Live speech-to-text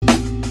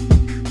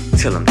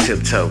Till I'm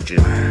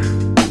tiptoed.com.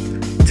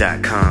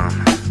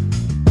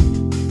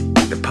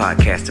 The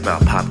podcast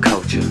about pop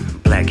culture,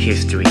 black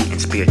history,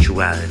 and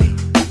spirituality.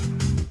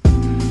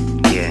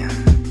 Yeah,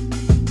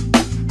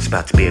 it's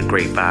about to be a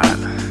great vibe.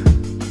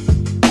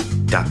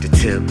 Dr.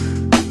 Tip,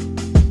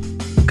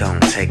 gon'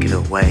 take it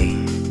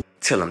away.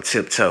 Till I'm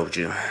tiptoed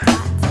you.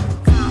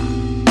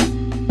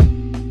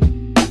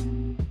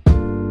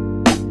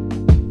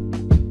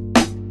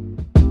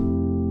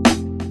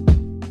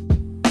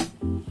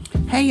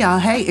 Hey y'all,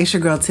 hey, it's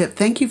your girl Tip.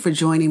 Thank you for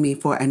joining me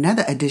for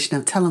another edition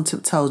of Tell 'em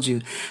Tip Told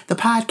You, the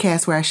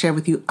podcast where I share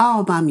with you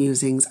all my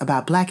musings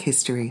about black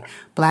history,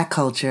 black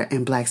culture,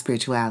 and black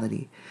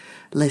spirituality.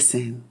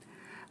 Listen,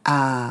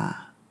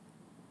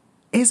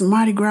 it's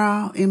Mardi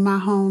Gras in my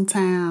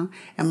hometown,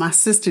 and my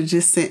sister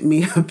just sent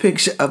me a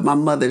picture of my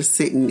mother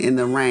sitting in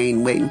the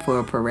rain waiting for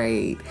a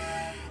parade.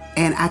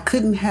 And I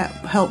couldn't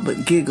help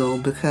but giggle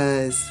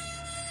because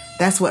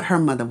that's what her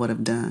mother would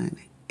have done.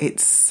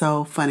 It's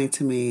so funny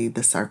to me,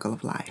 the circle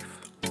of life.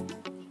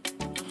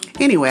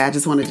 Anyway, I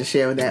just wanted to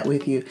share that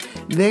with you.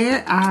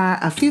 There are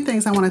a few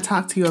things I want to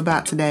talk to you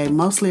about today,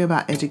 mostly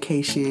about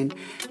education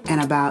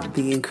and about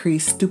the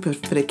increased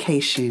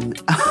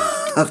stupidification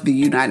of the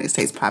United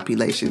States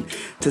population,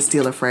 to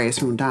steal a phrase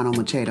from Donald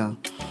Machado.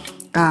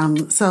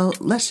 So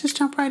let's just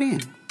jump right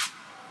in.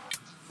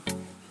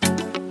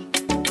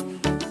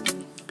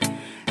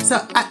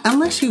 So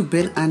unless you've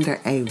been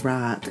under a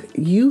rock,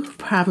 you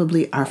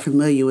probably are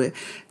familiar with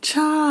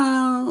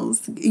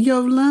Charles,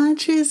 your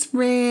lunch is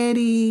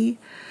ready.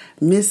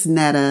 Miss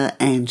Netta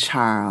and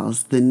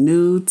Charles, the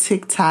new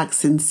TikTok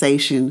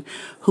sensation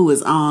who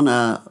is on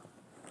a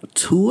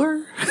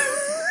tour.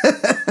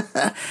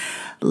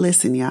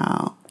 Listen,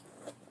 y'all,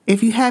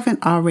 if you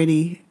haven't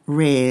already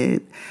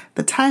read,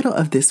 the title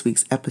of this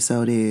week's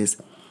episode is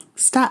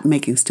Stop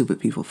Making Stupid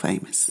People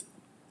Famous.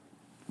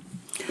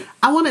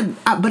 I want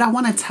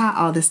to tie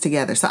all this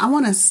together. So I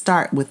want to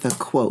start with a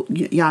quote.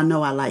 Y'all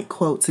know I like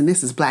quotes, and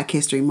this is Black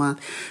History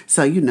Month.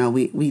 So, you know,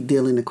 we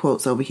deal in the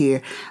quotes over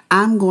here.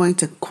 I'm going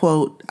to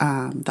quote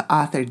the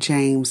author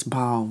James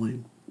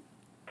Baldwin.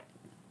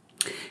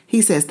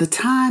 He says, "The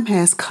time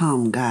has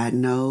come, God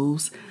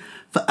knows,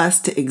 for us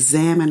to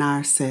examine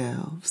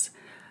ourselves.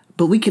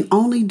 But we can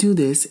only do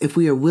this if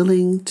we are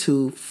willing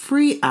to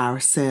free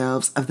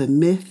ourselves of the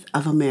myth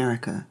of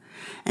America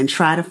and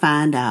try to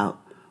find out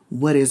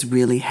what is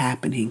really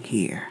happening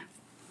here."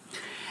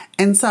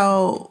 And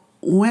so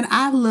when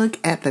I look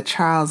at the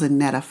Charles and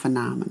Netta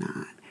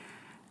phenomenon,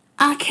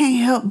 I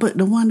can't help but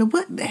to wonder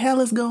what the hell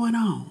is going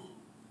on,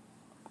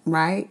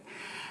 right?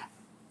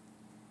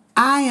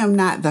 I am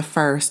not the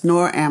first,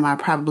 nor am I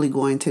probably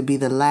going to be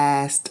the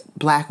last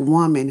black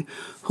woman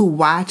who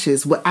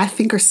watches what I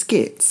think are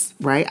skits,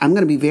 right? I'm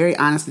going to be very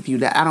honest with you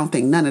that I don't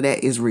think none of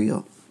that is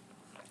real.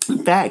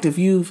 In fact, if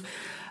you've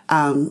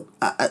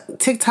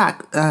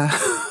TikTok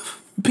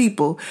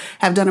people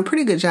have done a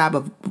pretty good job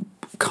of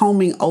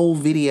combing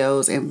old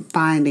videos and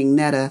finding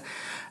Netta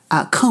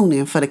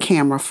cooning for the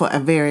camera for a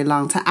very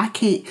long time.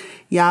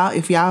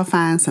 If y'all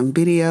find some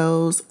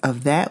videos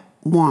of that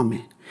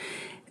woman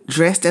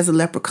dressed as a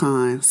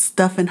leprechaun,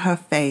 stuffing her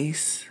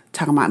face,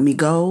 talking about me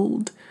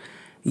gold,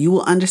 you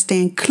will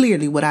understand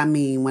clearly what I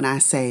mean when I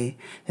say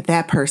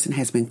that person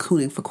has been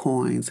cooning for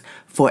coins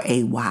for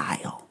a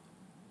while.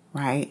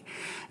 Right?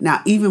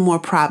 Now, even more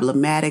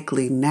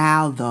problematically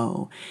now,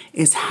 though,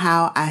 is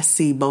how I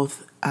see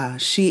both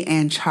she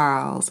and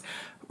Charles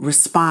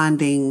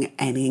responding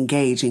and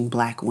engaging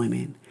black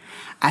women.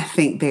 I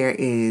think there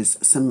is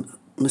some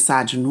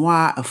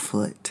misogynoir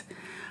afoot.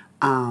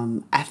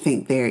 I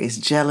think there is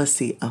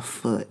jealousy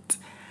afoot.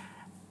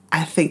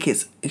 I think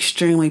it's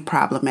extremely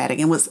problematic.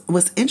 And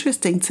what's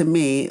interesting to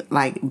me,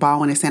 like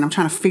Baldwin is saying, I'm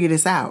trying to figure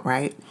this out,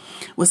 right?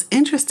 What's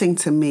interesting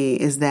to me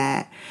is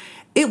that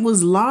it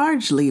was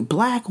largely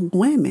black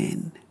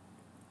women,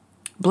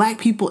 black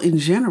people in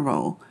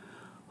general,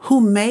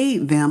 who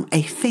made them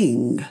a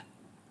thing,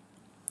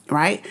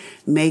 right?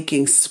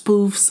 Making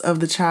spoofs of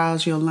the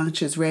Charles, your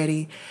lunch is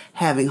ready,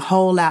 having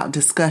whole out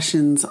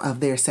discussions of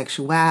their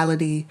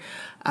sexuality,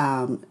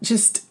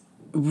 just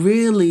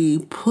really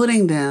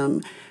putting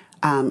them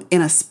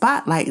in a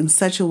spotlight in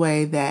such a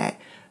way that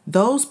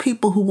those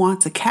people who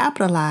want to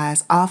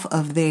capitalize off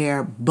of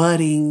their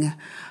budding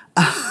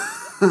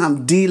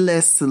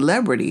D-list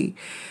celebrity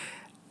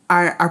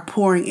are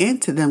pouring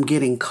into them,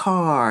 getting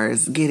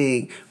cars,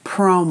 getting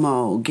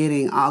promo,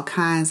 getting all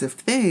kinds of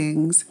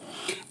things.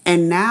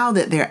 And now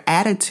that their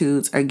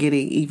attitudes are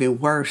getting even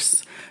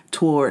worse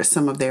towards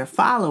some of their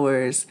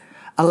followers,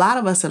 a lot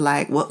of us are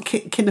like, well,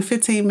 can the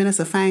 15 minutes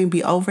of fame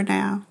be over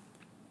now?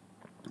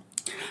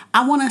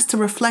 I want us to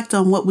reflect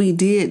on what we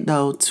did,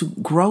 though, to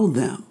grow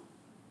them.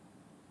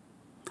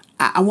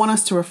 I want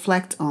us to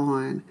reflect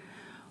on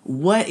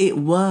what it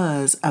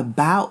was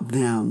about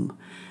them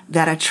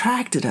that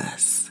attracted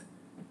us.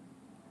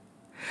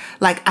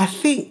 Like, I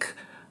think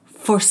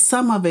for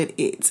some of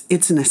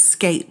it's an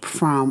escape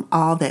from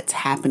all that's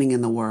happening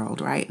in the world,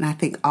 right? And I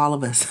think all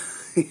of us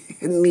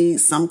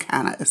needs some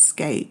kind of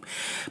escape.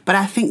 But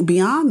I think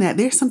beyond that,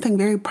 there's something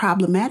very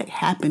problematic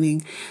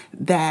happening,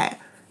 that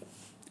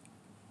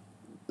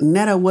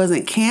Netta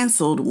wasn't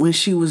canceled when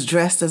she was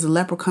dressed as a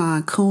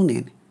leprechaun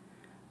cooning,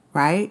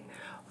 right?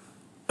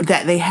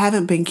 That they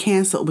haven't been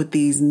canceled with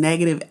these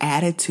negative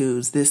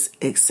attitudes, this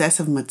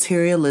excessive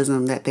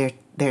materialism that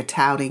they're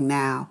touting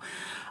now,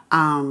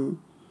 and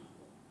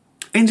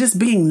just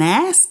being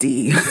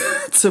nasty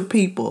to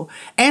people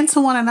and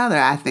to one another.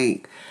 I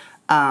think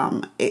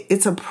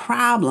it's a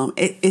problem.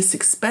 It's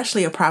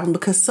especially a problem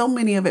because so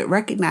many of it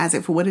recognize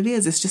it for what it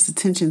is. It's just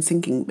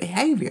attention-seeking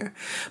behavior.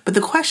 But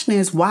the question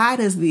is, why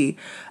does the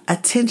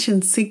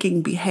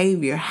attention-seeking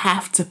behavior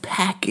have to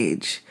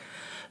package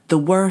the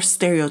worst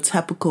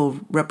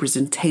stereotypical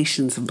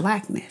representations of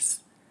Blackness?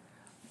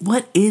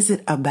 What is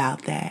it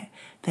about that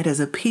is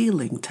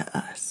appealing to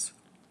us?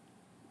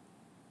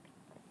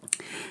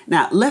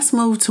 Now, let's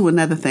move to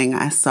another thing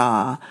I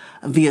saw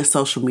via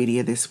social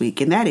media this week,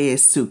 and that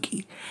is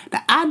Suki.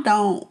 Now, I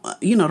don't,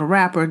 the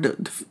rapper,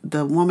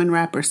 the woman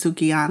rapper,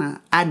 Sukihana,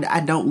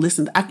 I don't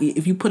listen.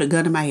 If you put a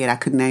gun in my head, I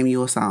could name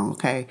you a song,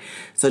 okay?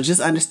 So just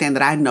understand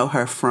that I know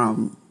her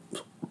from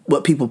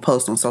what people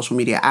post on social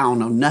media. I don't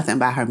know nothing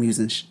about her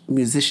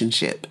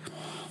musicianship.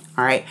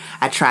 All right.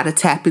 I try to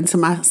tap into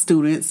my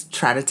students,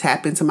 try to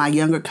tap into my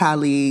younger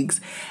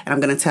colleagues, and I'm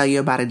going to tell you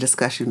about a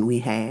discussion we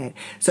had.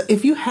 So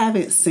if you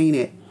haven't seen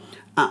it,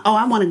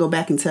 I want to go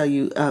back and tell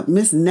you,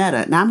 Miss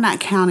Netta. Now, I'm not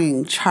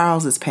counting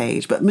Charles's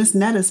page, but Miss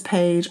Netta's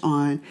page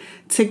on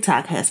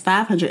TikTok has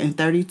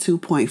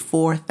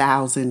 532.4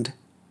 thousand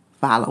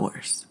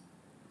followers.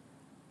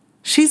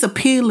 She's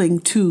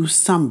appealing to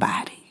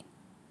somebody.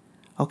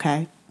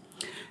 Okay.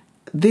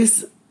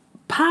 This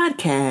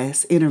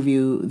podcast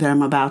interview that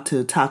I'm about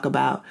to talk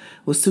about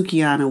was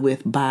Sukihana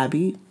with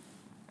Bobby,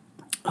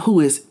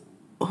 who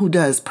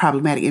does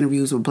problematic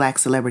interviews with Black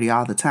celebrity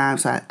all the time.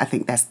 So I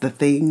think that's the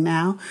thing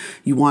now.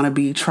 You want to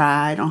be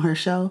tried on her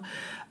show.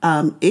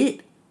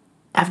 It,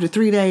 after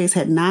 3 days,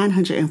 had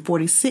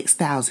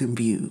 946,000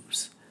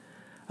 views.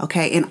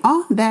 Okay. And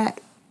on that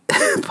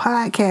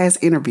podcast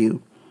interview,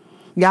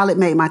 y'all, it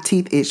made my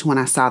teeth itch when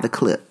I saw the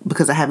clip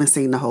because I haven't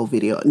seen the whole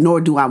video,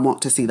 nor do I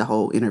want to see the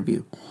whole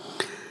interview.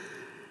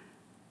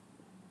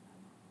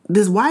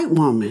 This white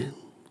woman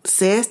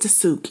says to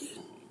Suki,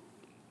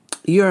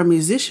 "You're a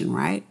musician,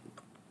 right?"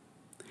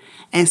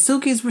 And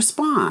Suki's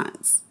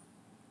response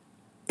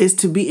is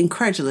to be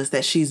incredulous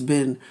that she's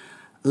been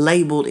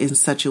labeled in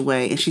such a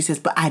way. And she says,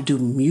 "But I do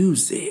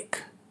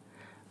music."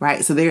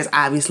 Right? So there's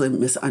obviously a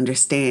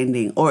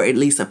misunderstanding, or at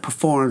least a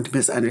performed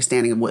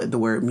misunderstanding of what the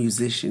word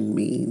musician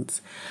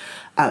means.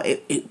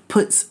 It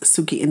puts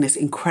Suki in this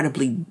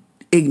incredibly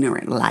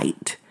ignorant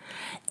light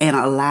and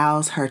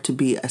allows her to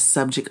be a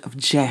subject of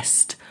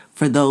jest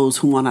for those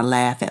who want to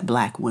laugh at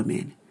Black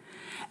women.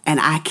 And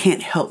I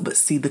can't help but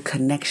see the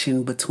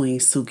connection between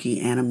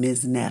Suki and a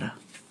Ms. Netta.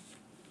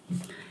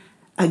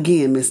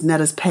 Again, Ms.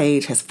 Netta's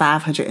page has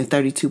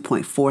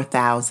 532.4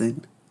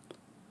 thousand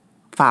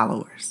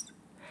followers.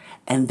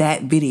 And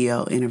that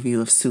video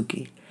interview of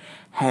Suki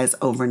has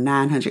over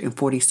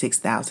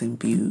 946,000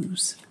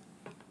 views.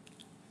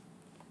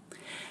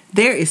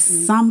 There is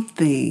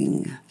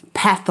something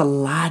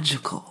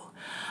pathological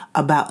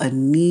about a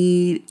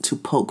need to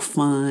poke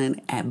fun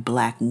at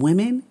Black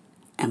women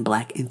and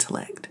Black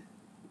intellect.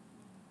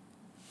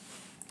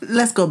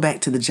 Let's go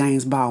back to the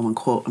James Baldwin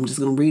quote. I'm just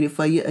going to read it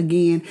for you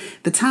again.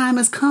 "The time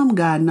has come,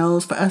 God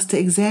knows, for us to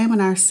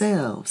examine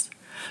ourselves."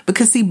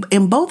 Because, see,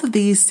 in both of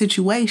these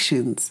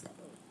situations,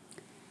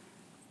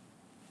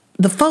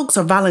 the folks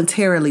are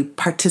voluntarily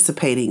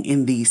participating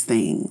in these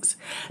things.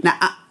 Now,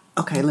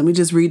 let me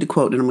just read the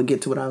quote and I'm going to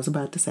get to what I was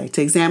about to say.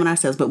 "To examine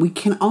ourselves, but we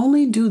can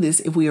only do this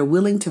if we are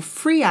willing to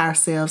free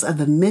ourselves of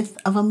the myth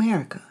of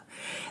America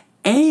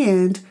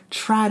and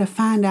try to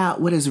find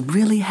out what is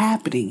really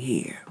happening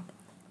here."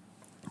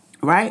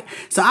 Right?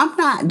 So I'm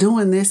not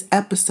doing this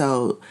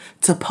episode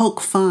to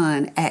poke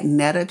fun at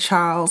Netta,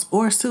 Charles,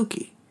 or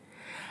Suki.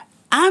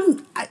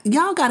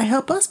 Y'all got to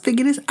help us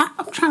figure this.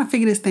 I'm trying to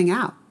figure this thing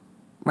out.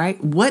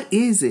 Right? What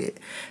is it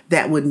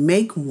that would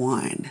make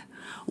one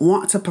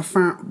want to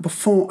perform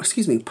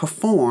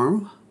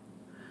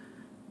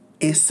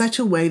in such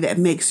a way that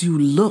makes you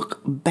look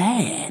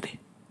bad?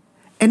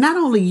 And not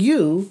only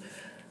you,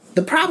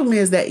 the problem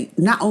is that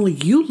not only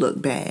you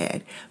look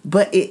bad,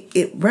 but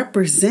it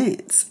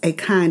represents a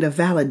kind of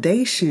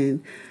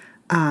validation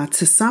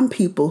to some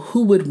people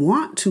who would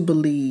want to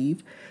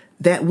believe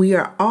that we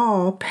are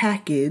all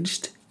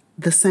packaged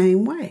the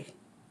same way.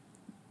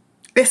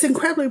 It's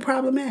incredibly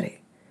problematic.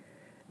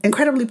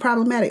 Incredibly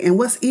problematic. And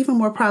what's even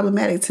more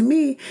problematic to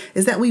me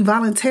is that we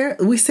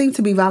seem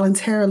to be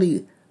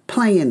voluntarily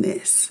playing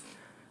this,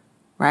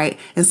 right?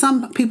 And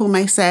some people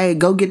may say,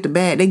 go get the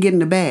bag. They get in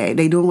the bag.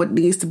 They doing what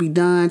needs to be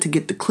done to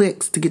get the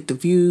clicks, to get the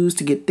views,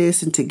 to get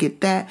this and to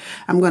get that.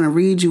 I'm going to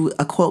read you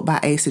a quote by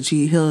Asa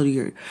G.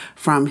 Hilliard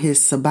from his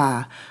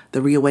Sabah,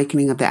 The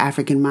Reawakening of the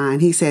African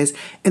Mind. He says,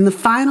 "In the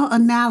final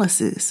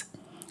analysis,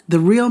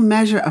 the real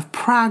measure of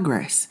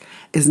progress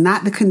is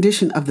not the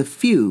condition of the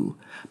few,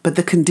 but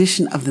the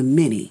condition of the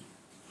many.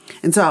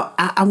 And so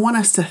I want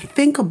us to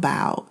think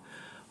about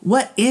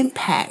what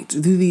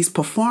impact do these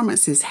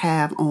performances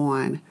have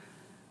on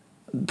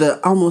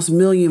the almost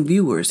million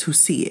viewers who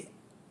see it?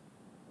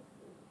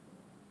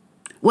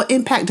 What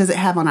impact does it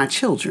have on our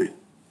children?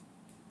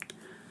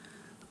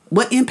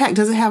 What impact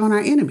does it have on our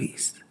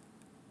enemies?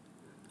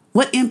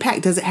 What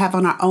impact does it have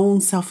on our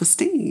own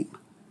self-esteem?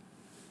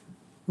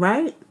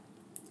 Right?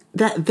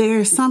 That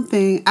there's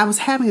something, I was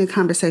having a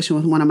conversation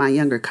with one of my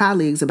younger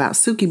colleagues about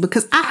Suki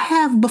because I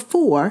have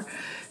before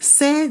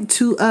said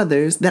to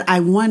others that I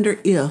wonder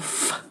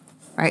if,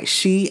 right,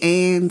 she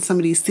and some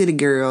of these city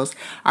girls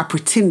are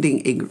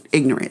pretending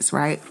ignorance,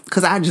 right?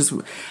 Because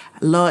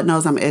Lord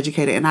knows I'm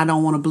educated and I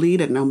don't want to believe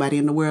that nobody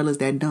in the world is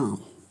that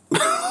dumb.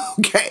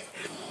 Okay.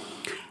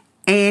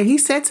 And he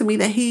said to me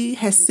that he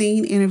has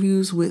seen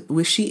interviews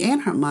with she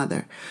and her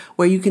mother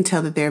where you can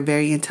tell that they're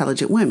very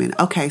intelligent women.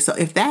 Okay, so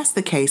if that's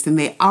the case, then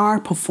they are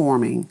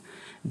performing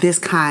this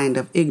kind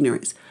of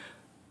ignorance.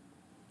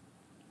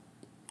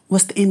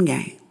 What's the end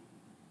game?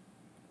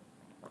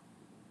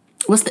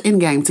 What's the end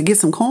game? To get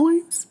some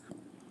coins?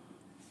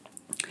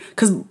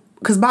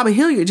 Because Bobby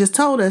Hilliard just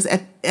told us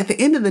at the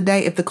end of the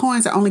day, if the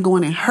coins are only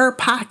going in her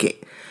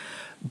pocket,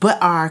 but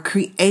are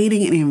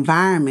creating an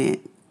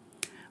environment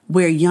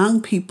where young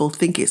people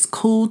think it's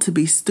cool to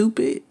be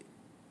stupid,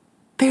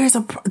 there's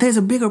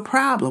a bigger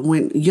problem.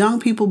 When young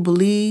people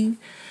believe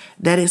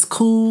that it's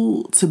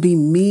cool to be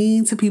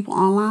mean to people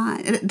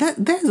online,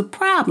 there's a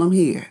problem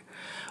here.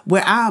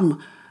 Where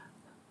I'm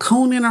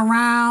cooning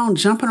around,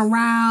 jumping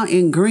around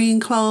in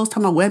green clothes,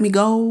 talking about wear me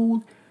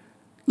gold,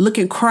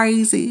 looking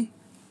crazy.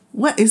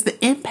 What is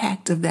the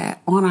impact of that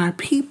on our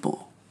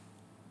people?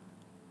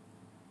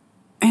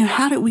 And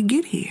how did we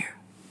get here?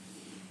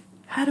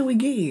 How did we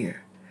get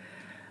here?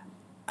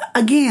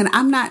 Again,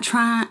 I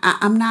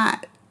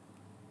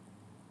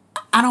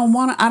don't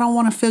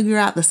want to figure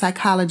out the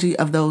psychology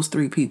of those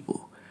three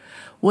people.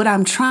 What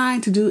I'm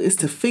trying to do is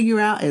to figure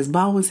out, as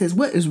Baldwin says,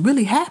 what is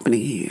really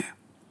happening here.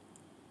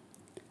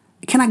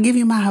 Can I give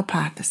you my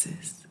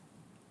hypothesis?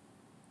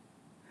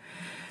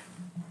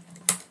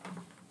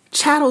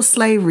 Chattel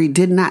slavery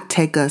did not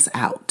take us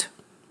out.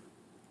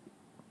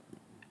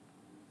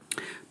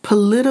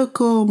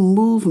 Political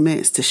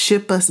movements to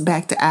ship us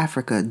back to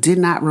Africa did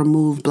not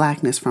remove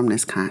blackness from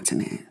this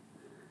continent.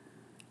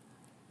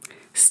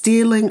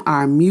 Stealing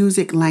our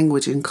music,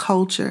 language, and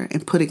culture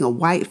and putting a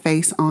white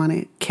face on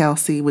it,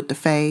 Kelsey with the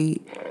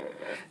fade,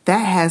 that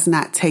has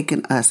not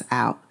taken us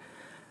out.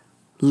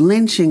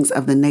 Lynchings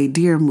of the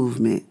Nadir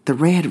movement, the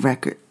Red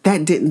Record,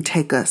 that didn't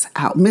take us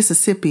out.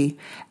 Mississippi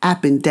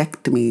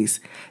appendectomies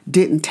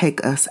didn't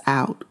take us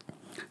out.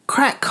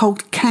 Crack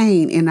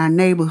cocaine in our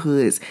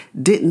neighborhoods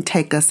didn't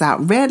take us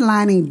out.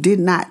 Redlining did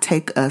not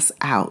take us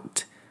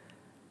out.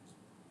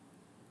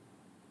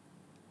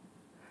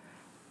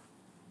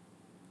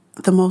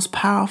 The most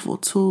powerful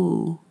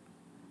tool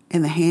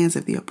in the hands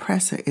of the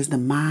oppressor is the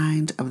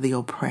mind of the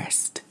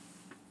oppressed.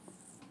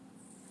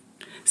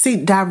 See,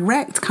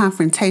 direct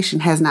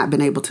confrontation has not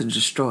been able to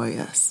destroy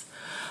us.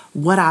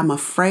 What I'm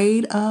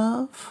afraid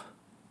of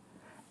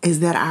is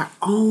that our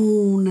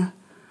own,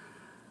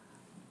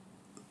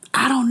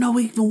 I don't know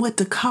even what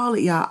to call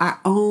it, y'all, our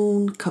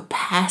own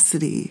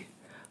capacity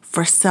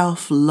for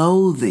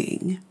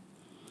self-loathing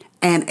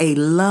and a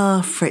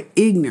love for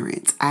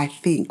ignorance, I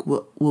think,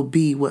 will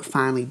be what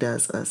finally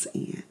does us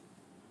in.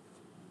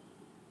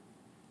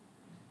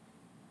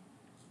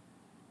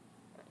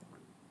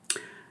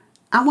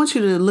 I want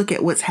you to look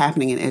at what's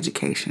happening in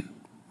education,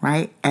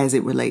 right, as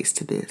it relates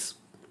to this.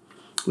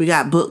 We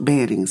got book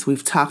bannings.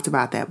 We've talked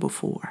about that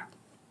before.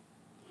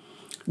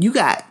 You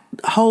got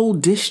whole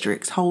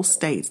districts, whole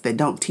states that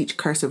don't teach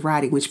cursive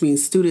writing, which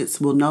means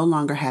students will no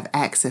longer have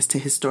access to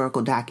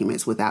historical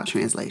documents without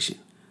translation.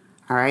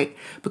 All right?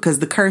 Because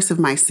the cursive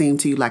might seem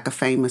to you like a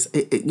famous,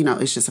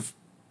 it's just a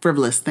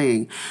frivolous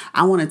thing.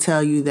 I want to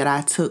tell you that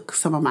I took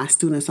some of my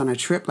students on a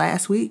trip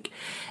last week,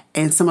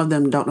 and some of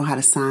them don't know how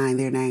to sign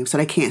their name. So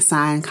they can't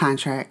sign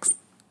contracts.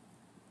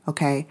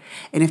 Okay?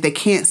 And if they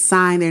can't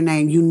sign their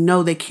name,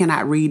 they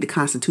cannot read the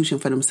Constitution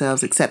for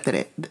themselves except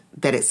that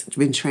it's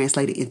been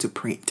translated into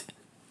print.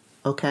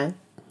 Okay?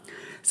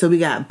 So we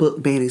got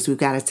book bannings. We've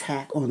got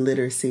attack on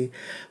literacy.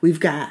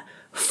 We've got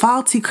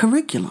faulty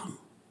curriculum.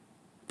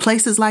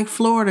 Places like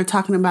Florida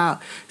talking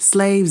about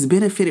slaves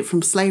benefited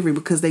from slavery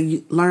because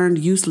they learned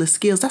useless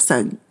skills. That's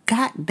a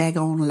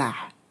god-daggone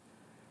lie.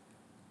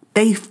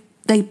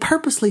 They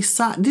purposely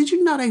did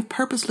you know they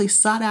purposely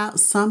sought out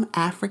some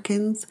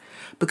Africans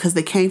because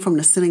they came from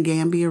the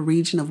Senegambia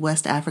region of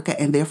West Africa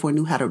and therefore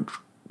knew how to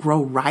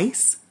grow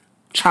rice?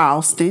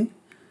 Charleston.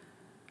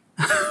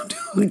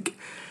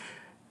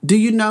 Do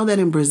you know that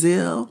in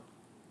Brazil,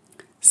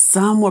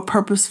 some were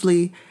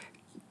purposefully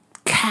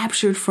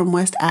captured from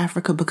West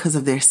Africa because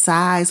of their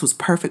size was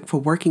perfect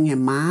for working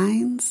in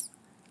mines?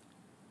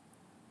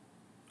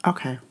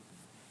 Okay.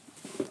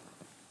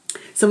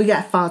 So we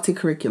got faulty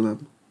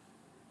curriculum.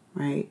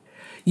 Right?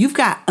 You've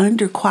got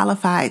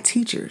underqualified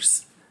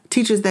teachers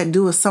that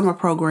do a summer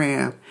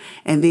program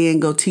and then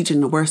go teach in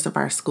the worst of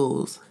our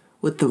schools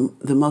with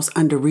the most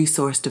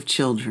under-resourced of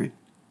children.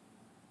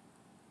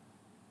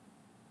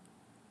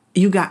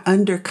 You got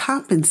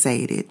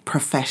undercompensated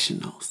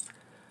professionals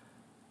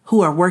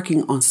who are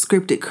working on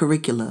scripted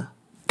curricula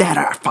that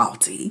are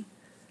faulty.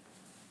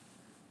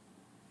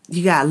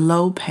 You got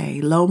low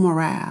pay, low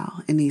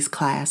morale in these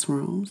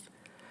classrooms.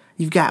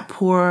 You've got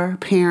poor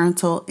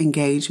parental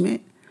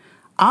engagement,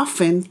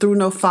 often through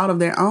no fault of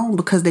their own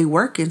because they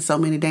work in so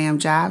many damn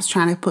jobs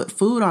trying to put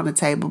food on the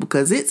table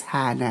because it's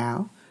high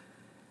now.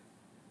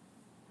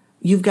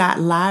 You've got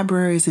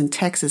libraries in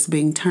Texas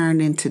being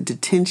turned into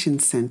detention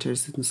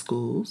centers in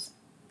schools.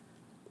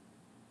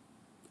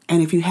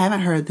 And if you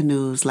haven't heard the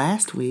news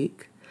last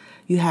week,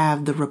 you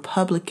have the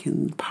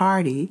Republican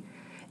Party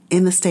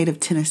in the state of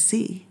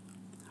Tennessee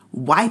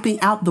wiping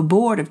out the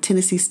board of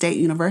Tennessee State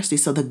University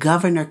so the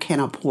governor can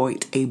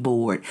appoint a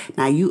board.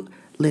 Now you,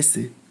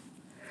 listen,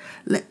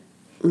 let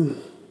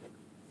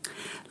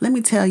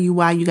me tell you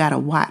why you got to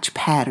watch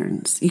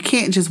patterns. You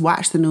can't just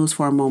watch the news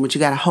for a moment. You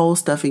got to hold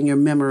stuff in your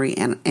memory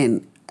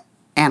and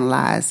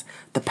analyze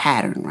the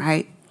pattern,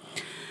 right?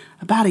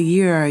 About a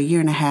year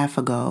and a half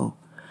ago,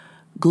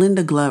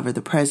 Glenda Glover,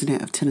 the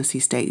president of Tennessee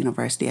State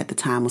University at the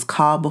time, was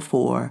called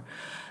before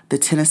the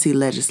Tennessee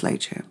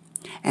legislature,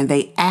 and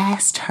they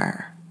asked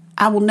her,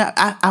 I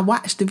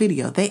watched the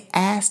video. They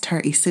asked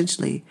her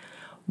essentially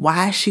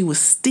why she was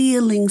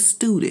stealing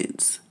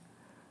students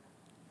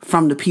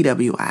from the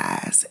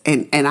PWIs.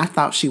 And I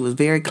thought she was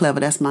very clever.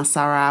 That's my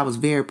sorrow. I was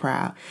very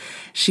proud.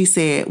 She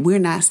said, we're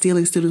not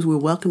stealing students. We're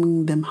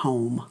welcoming them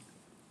home.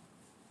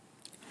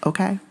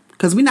 Okay?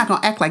 Because we're not going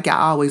to act like y'all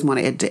always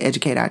want to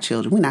educate our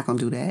children. We're not going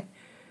to do that.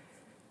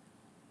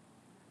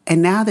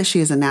 And now that she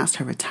has announced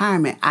her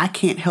retirement, I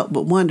can't help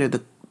but wonder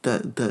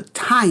the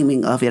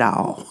timing of it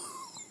all.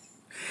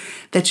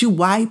 That you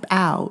wipe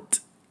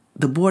out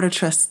the Board of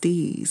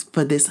Trustees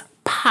for this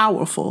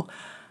powerful,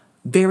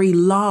 very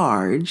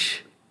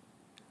large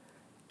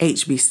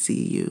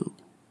HBCU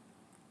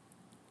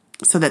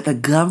so that the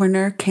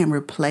governor can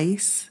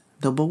replace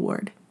the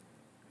board.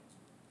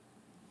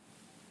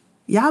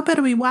 Y'all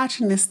better be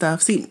watching this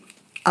stuff. See,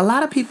 a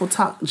lot of people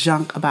talk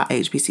junk about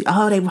HBCU.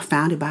 Oh, they were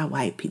founded by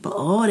white people.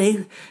 Oh,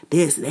 they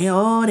this, they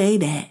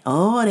that.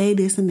 Oh, they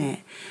this and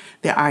that.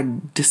 There are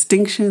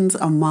distinctions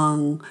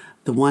among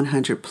the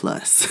 100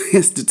 plus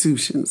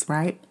institutions,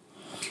 right?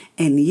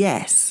 And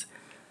yes,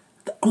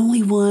 the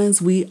only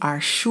ones we are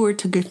sure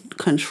to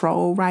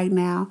control right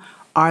now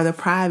are the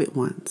private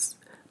ones.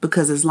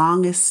 Because as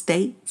long as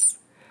states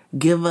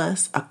give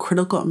us a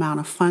critical amount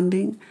of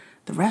funding,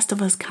 the rest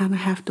of us kind of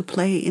have to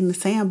play in the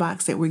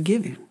sandbox that we're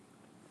given.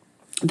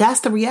 That's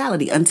the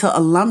reality. Until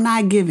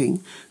alumni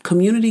giving,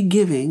 community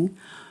giving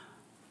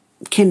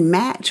can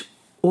match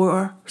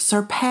or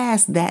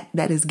surpass that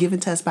is given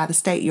to us by the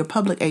state, your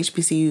public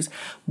HBCUs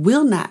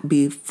will not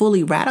be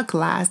fully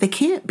radicalized. They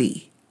can't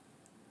be.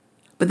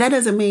 But that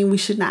doesn't mean we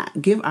should not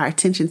give our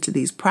attention to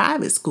these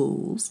private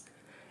schools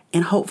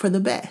and hope for the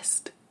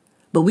best.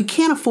 But we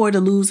can't afford to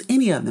lose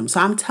any of them.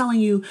 So I'm telling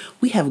you,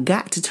 we have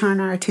got to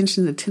turn our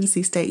attention to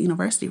Tennessee State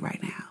University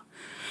right now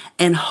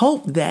and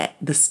hope that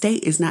the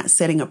state is not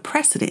setting a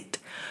precedent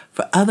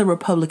for other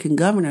Republican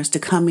governors to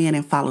come in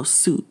and follow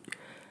suit.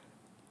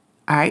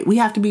 All right, we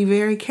have to be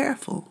very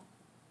careful.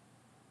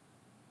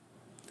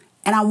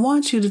 And I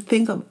want you to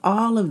think of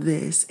all of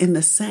this in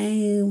the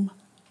same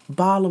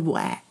ball of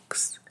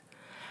wax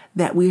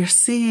that we are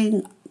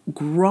seeing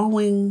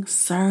growing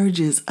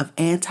surges of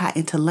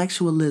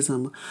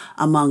anti-intellectualism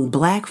among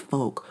Black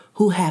folk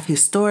who have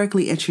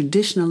historically and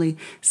traditionally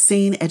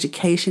seen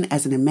education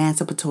as an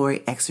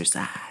emancipatory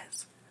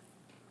exercise.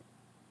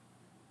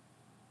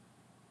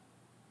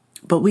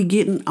 But we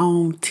getting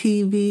on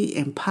TV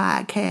and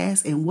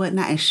podcasts and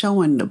whatnot and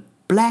showing the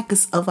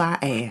blackest of our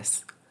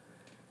ass.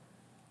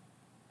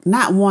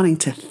 Not wanting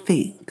to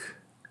think.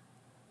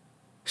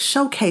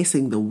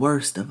 Showcasing the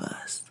worst of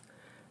us.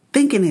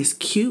 Thinking it's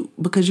cute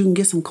because you can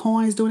get some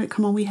coins doing it.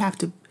 Come on, we have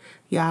to,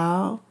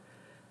 y'all.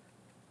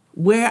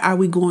 Where are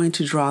we going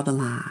to draw the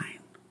line?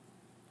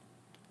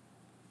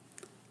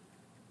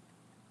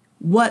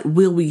 What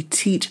will we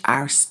teach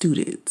our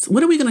students?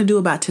 What are we going to do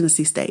about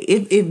Tennessee State?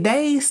 If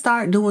they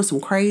start doing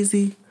some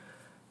crazy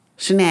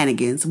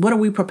shenanigans, what are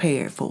we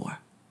prepared for?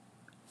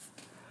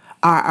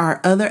 Are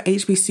our other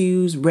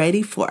HBCUs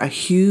ready for a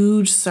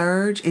huge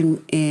surge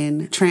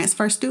in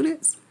transfer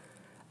students?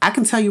 I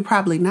can tell you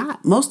probably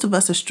not. Most of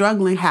us are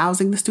struggling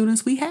housing the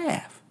students we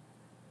have.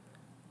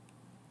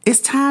 It's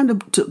time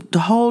to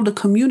hold the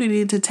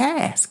community to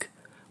task.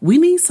 We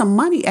need some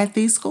money at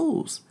these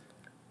schools.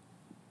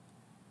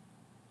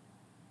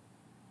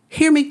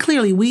 Hear me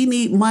clearly. We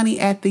need money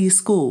at these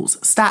schools.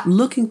 Stop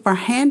looking for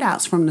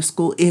handouts from the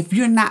school if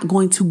you're not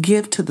going to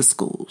give to the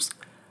schools.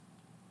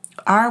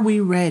 Are we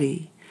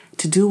ready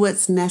to do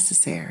what's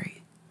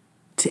necessary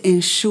to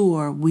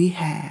ensure we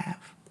have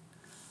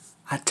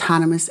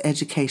autonomous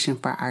education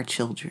for our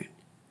children?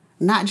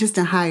 Not just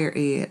in higher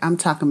ed. I'm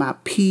talking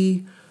about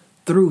P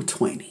through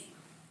 20.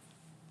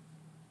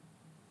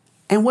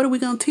 And what are we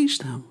going to teach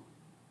them?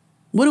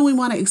 What do we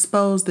want to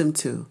expose them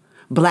to?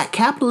 Black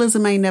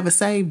capitalism ain't never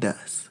saved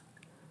us.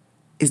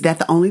 Is that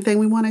the only thing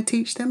we want to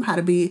teach them? How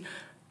to be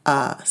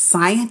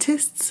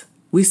scientists?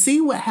 We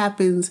see what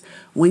happens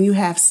when you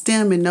have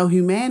STEM and no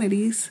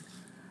humanities.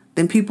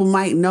 Then people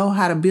might know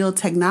how to build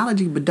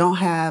technology but don't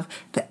have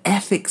the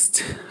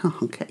ethics.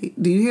 Okay,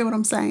 do you hear what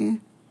I'm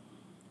saying?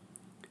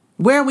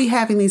 Where are we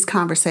having these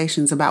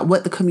conversations about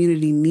what the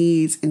community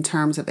needs in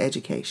terms of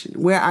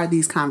education? Where are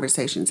these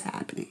conversations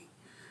happening?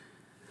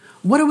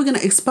 What are we going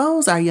to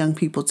expose our young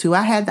people to?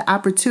 I had the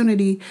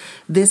opportunity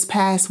this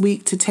past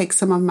week to take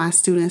some of my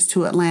students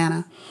to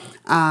Atlanta.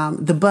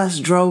 The bus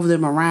drove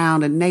them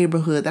around a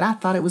neighborhood that I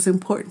thought it was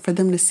important for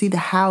them to see the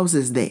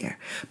houses there,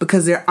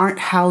 because there aren't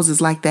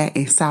houses like that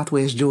in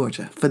Southwest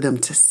Georgia for them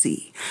to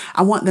see.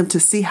 I want them to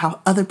see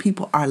how other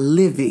people are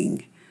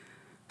living,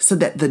 so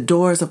that the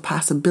doors of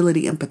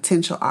possibility and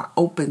potential are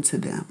open to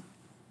them.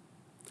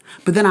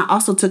 But then I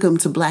also took them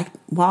to Black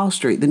Wall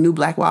Street, the new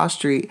Black Wall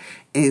Street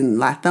in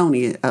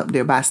Lithonia up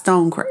there by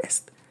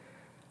Stonecrest.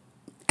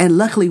 And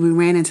luckily we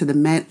ran into the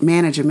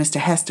manager, Mr.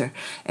 Hester,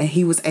 and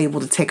he was able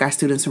to take our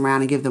students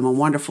around and give them a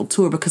wonderful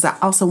tour, because I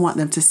also want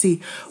them to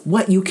see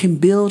what you can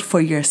build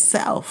for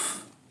yourself.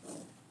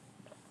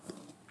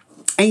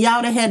 And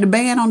y'all, they had the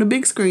band on the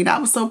big screen. I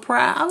was so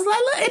proud. I was like,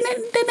 look,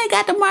 and then they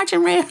got the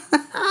marching band.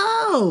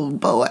 Oh,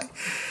 boy.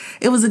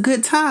 It was a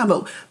good time.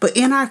 But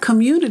in our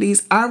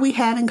communities, are we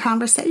having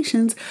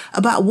conversations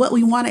about what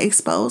we want to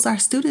expose our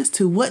students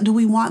to? What do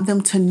we want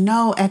them to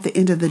know at the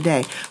end of the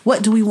day?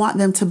 What do we want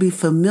them to be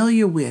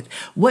familiar with?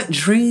 What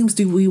dreams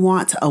do we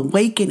want to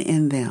awaken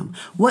in them?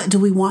 What do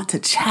we want to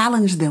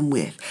challenge them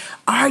with?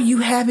 Are you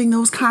having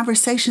those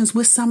conversations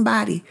with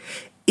somebody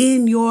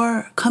in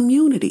your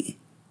community?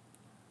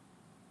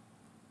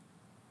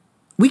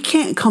 We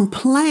can't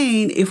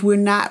complain if we're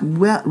not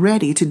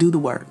ready to do the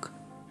work.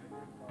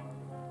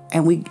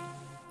 And we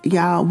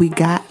have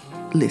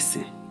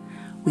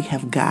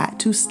got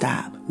to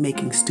stop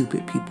making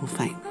stupid people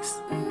famous.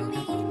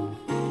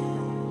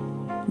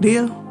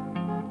 Deal?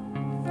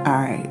 All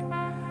right.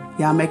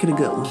 Y'all make it a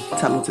good one.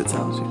 Tell them to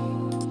told you.